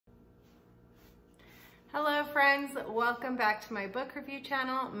Hello friends, welcome back to my book review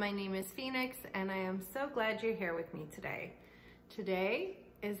channel. My name is Phoenix and I am so glad you're here with me today. Today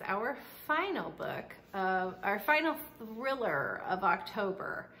is our final book of our final thriller of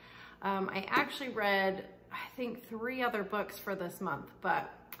October. I actually read, I think, 3 other books for this month, but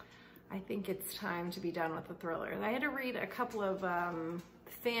I think it's time to be done with the thrillers. I had to read a couple of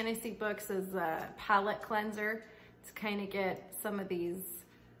fantasy books as a palate cleanser to kind of get some of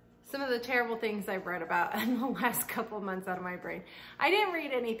the terrible things I've read about in the last couple of months out of my brain. I didn't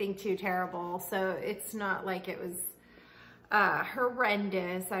read anything too terrible, so it's not like it was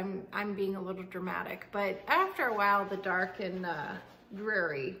horrendous. I'm being a little dramatic, but after a while, the dark and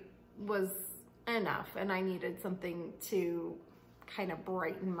dreary was enough, and I needed something to kind of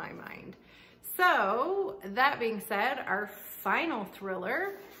brighten my mind. So that being said, our final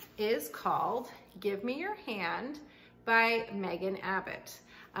thriller is called Give Me Your Hand by Megan Abbott.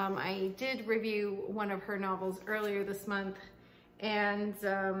 I did review one of her novels earlier this month, and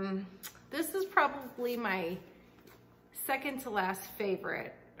this is probably my second to last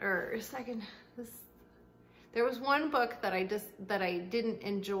favorite, or there was one book that I didn't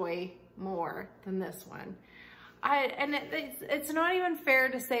enjoy more than this one. It's not even fair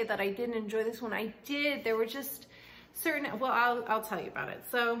to say that I didn't enjoy this one. I did. There were just certain, well, I'll tell you about it.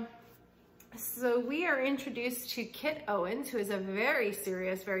 So we are introduced to Kit Owens, who is a very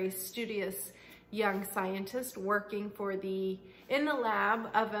serious, very studious young scientist working in the lab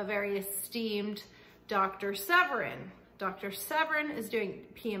of a very esteemed Dr. Severin. Dr. Severin is doing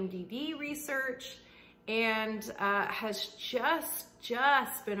PMDD research and has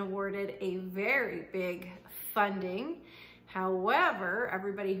just been awarded a very big funding. However,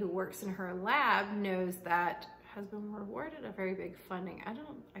 everybody who works in her lab knows that has been rewarded a very big funding.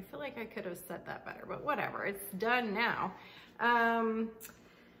 I feel like I could have said that better, but whatever, it's done now.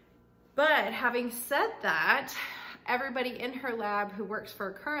 But having said that, everybody in her lab who works for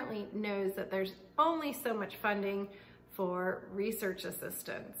her currently knows that there's only so much funding for research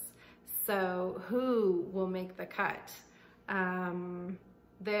assistants. So who will make the cut?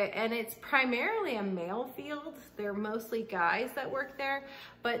 And it's primarily a male field. They're mostly guys that work there,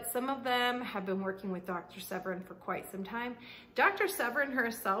 but some of them have been working with Dr. Severin for quite some time. Dr. Severin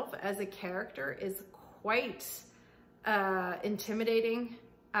herself as a character is quite intimidating,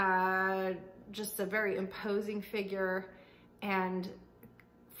 just a very imposing figure and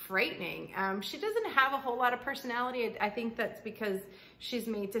frightening. She doesn't have a whole lot of personality. I think that's because she's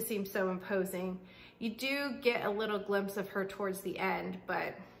made to seem so imposing. You do get a little glimpse of her towards the end,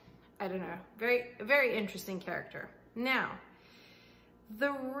 but I don't know, very interesting character. Now,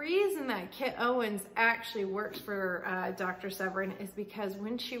 the reason that Kit Owens actually works for Dr. Severin is because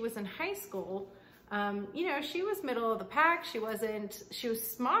when she was in high school, you know, she was middle of the pack. She was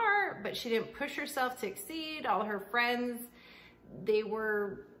smart, but she didn't push herself to exceed. All her friends,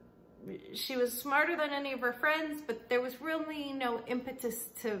 she was smarter than any of her friends, but there was really no impetus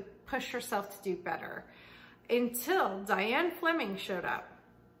to push herself to do better until Diane Fleming showed up.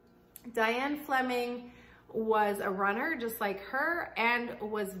 Diane Fleming was a runner just like her and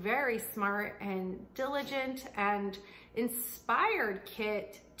was very smart and diligent and inspired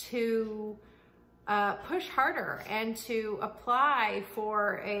Kit to push harder and to apply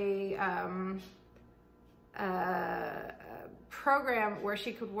for a program where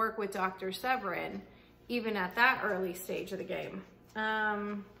she could work with Dr. Severin even at that early stage of the game.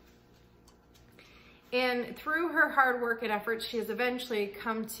 And through her hard work and efforts, she has eventually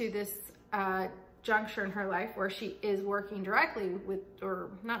come to this juncture in her life where she is working directly with, or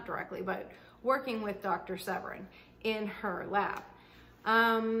not directly, but working with Dr. Severin in her lab.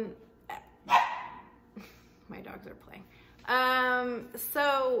 My dogs are playing.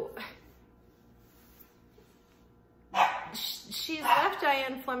 So she's left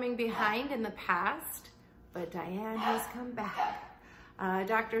Diane Fleming behind in the past, but Diane has come back.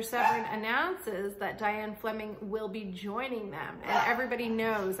 Dr. Severin announces that Diane Fleming will be joining them, and everybody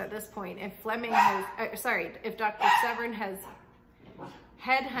knows at this point if if Dr. Severin has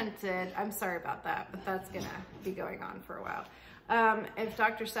headhunted, I'm sorry about that, but that's gonna be going on for a while. If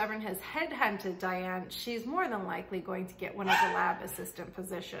Dr. Severin has headhunted Diane, she's more than likely going to get one of the lab assistant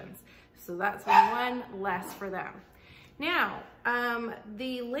positions. So that's one less for them. Now,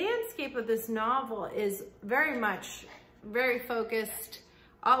 the landscape of this novel is very focused,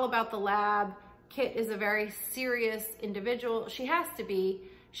 all about the lab. Kit is a very serious individual. She has to be.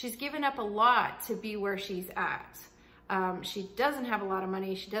 She's given up a lot to be where she's at. She doesn't have a lot of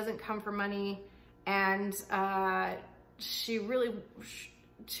money. She doesn't come from money. And she really,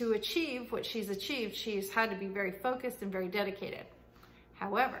 to achieve what she's achieved, she's had to be very focused and very dedicated.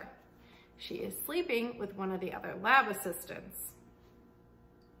 However, she is sleeping with one of the other lab assistants.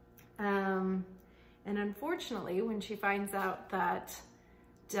 And unfortunately, when she finds out that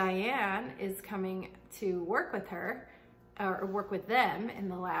Diane is coming to work with her, or work with them in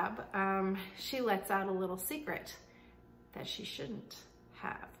the lab, she lets out a little secret that she shouldn't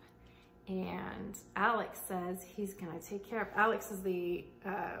have. And Alex says he's gonna take care of, Alex is the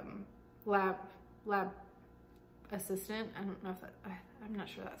lab assistant. I don't know if that, I'm not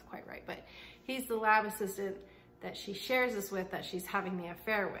sure that's quite right, but he's the lab assistant that she shares this with, that she's having the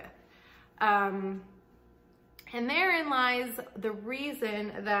affair with. And therein lies the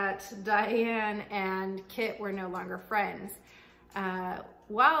reason that Diane and Kit were no longer friends.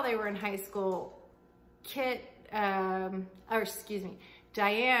 While they were in high school,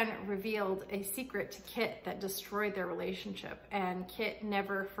 Diane revealed a secret to Kit that destroyed their relationship, and Kit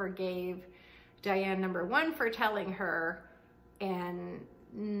never forgave Diane, number one, for telling her, and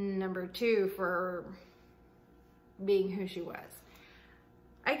number two, for being who she was.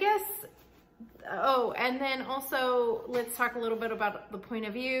 I guess, oh, and then also let's talk a little bit about the point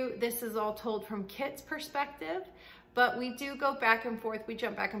of view. This is all told from Kit's perspective, but we do go back and forth. We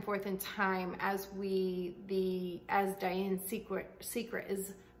jump back and forth in time as Diane's secret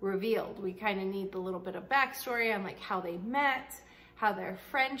is revealed. We kind of need the little bit of backstory on like how they met, how their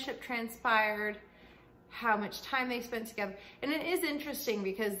friendship transpired, how much time they spent together. And it is interesting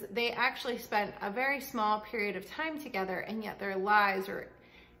because they actually spent a very small period of time together, and yet their lives are,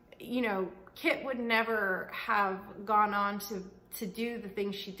 you know, Kit would never have gone on to do the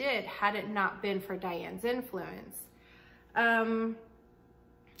things she did had it not been for Diane's influence. Oh,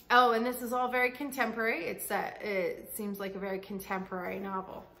 and this is all very contemporary. It seems like a very contemporary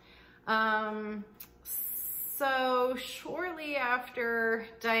novel. So shortly after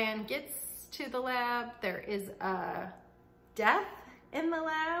Diane gets to the lab, there is a death in the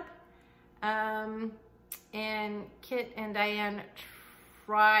lab. And Kit and Diane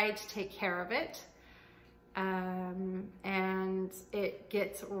try to take care of it. And it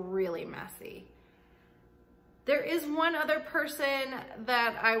gets really messy. There is one other person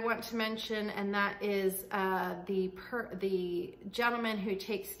that I want to mention, and that is the gentleman who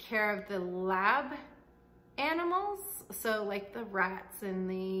takes care of the lab animals. So like the rats and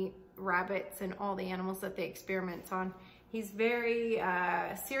the rabbits and all the animals that they experiment on. He's very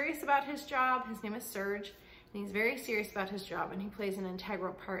serious about his job. His name is Serge, and he's very serious about his job, and he plays an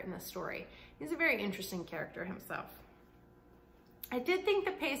integral part in the story. He's a very interesting character himself. I did think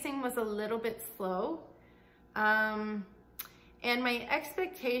the pacing was a little bit slow. And my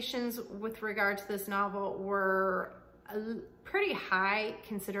expectations with regard to this novel were pretty high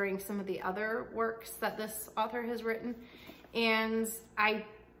considering some of the other works that this author has written. And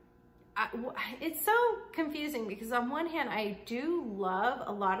it's so confusing because on one hand, I do love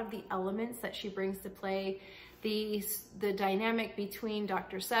a lot of the elements that she brings to play. The dynamic between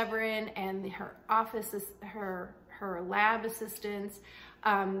Dr. Severin and her her lab assistants,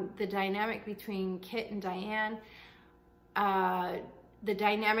 the dynamic between Kit and Diane, the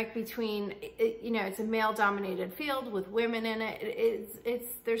dynamic between, you know, it's a male-dominated field with women in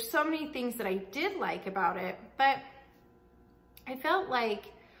it. There's so many things that I did like about it, but I felt like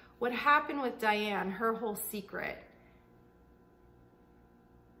what happened with Diane, her whole secret,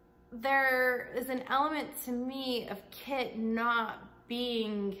 there is an element to me of Kit not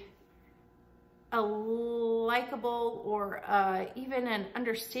being a likable or even an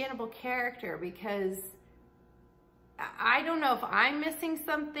understandable character, because I don't know if I'm missing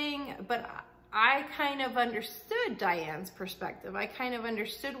something, but I kind of understood Diane's perspective. I kind of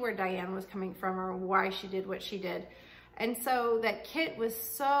understood where Diane was coming from or why she did what she did. And so that Kit was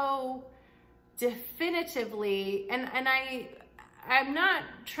so definitively, and I'm not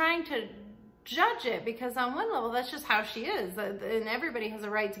trying to judge it, because on one level, that's just how she is. And everybody has a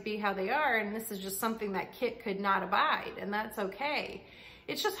right to be how they are. And this is just something that Kit could not abide, and that's okay.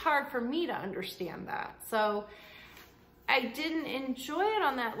 It's just hard for me to understand that. So I didn't enjoy it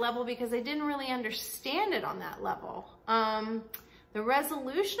on that level because I didn't really understand it on that level. The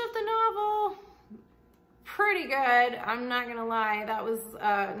resolution of the novel, pretty good. I'm not gonna lie. That was,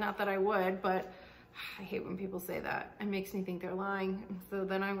 not that I would, but I hate when people say that. It makes me think they're lying. So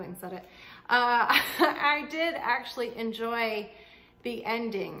then I went and said it. I did actually enjoy the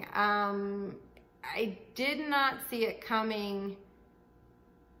ending. I did not see it coming,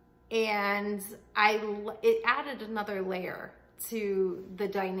 and it added another layer to the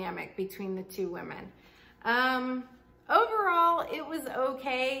dynamic between the two women. Overall, it was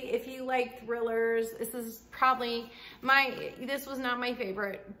okay. If you like thrillers, this is probably this was not my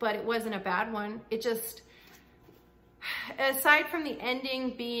favorite, but it wasn't a bad one. It just, aside from the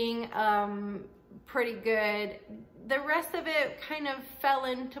ending being pretty good, the rest of it kind of fell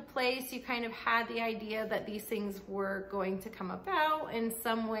into place. You kind of had the idea that these things were going to come about in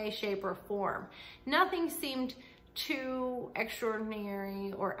some way, shape, or form. Nothing seemed too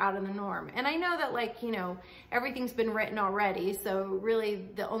extraordinary or out of the norm. And I know that, like, you know, everything's been written already, so really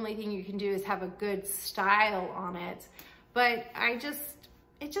the only thing you can do is have a good style on it. But it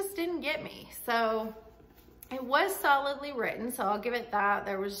just didn't get me. So it was solidly written, so I'll give it that.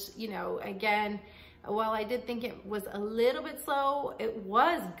 There was, you know, again, while I did think it was a little bit slow, it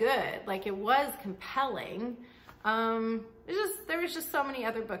was good. Like, it was compelling. There was just so many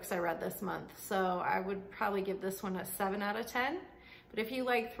other books I read this month, so I would probably give this one a 7 out of 10. But if you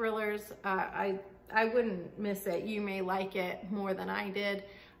like thrillers, I wouldn't miss it. You may like it more than I did,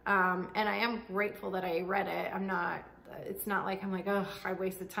 and I am grateful that I read it. It's not like I'm like, oh, I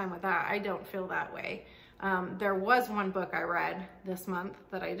wasted time with that. I don't feel that way. There was one book I read this month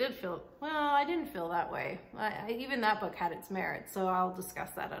that I did feel, well, I didn't feel that way. Even that book had its merits, so I'll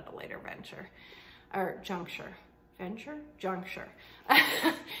discuss that at a later juncture.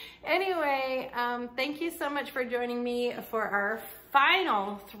 Anyway, thank you so much for joining me for our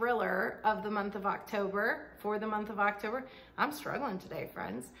final thriller of the month of October, I'm struggling today,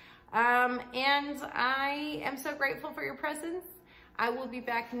 friends. And I am so grateful for your presence. I will be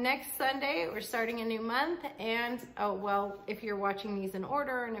back next Sunday. We're starting a new month, and oh, well, if you're watching these in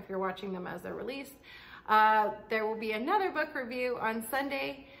order and if you're watching them as they're released, there will be another book review on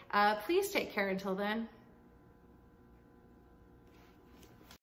Sunday. Please take care until then.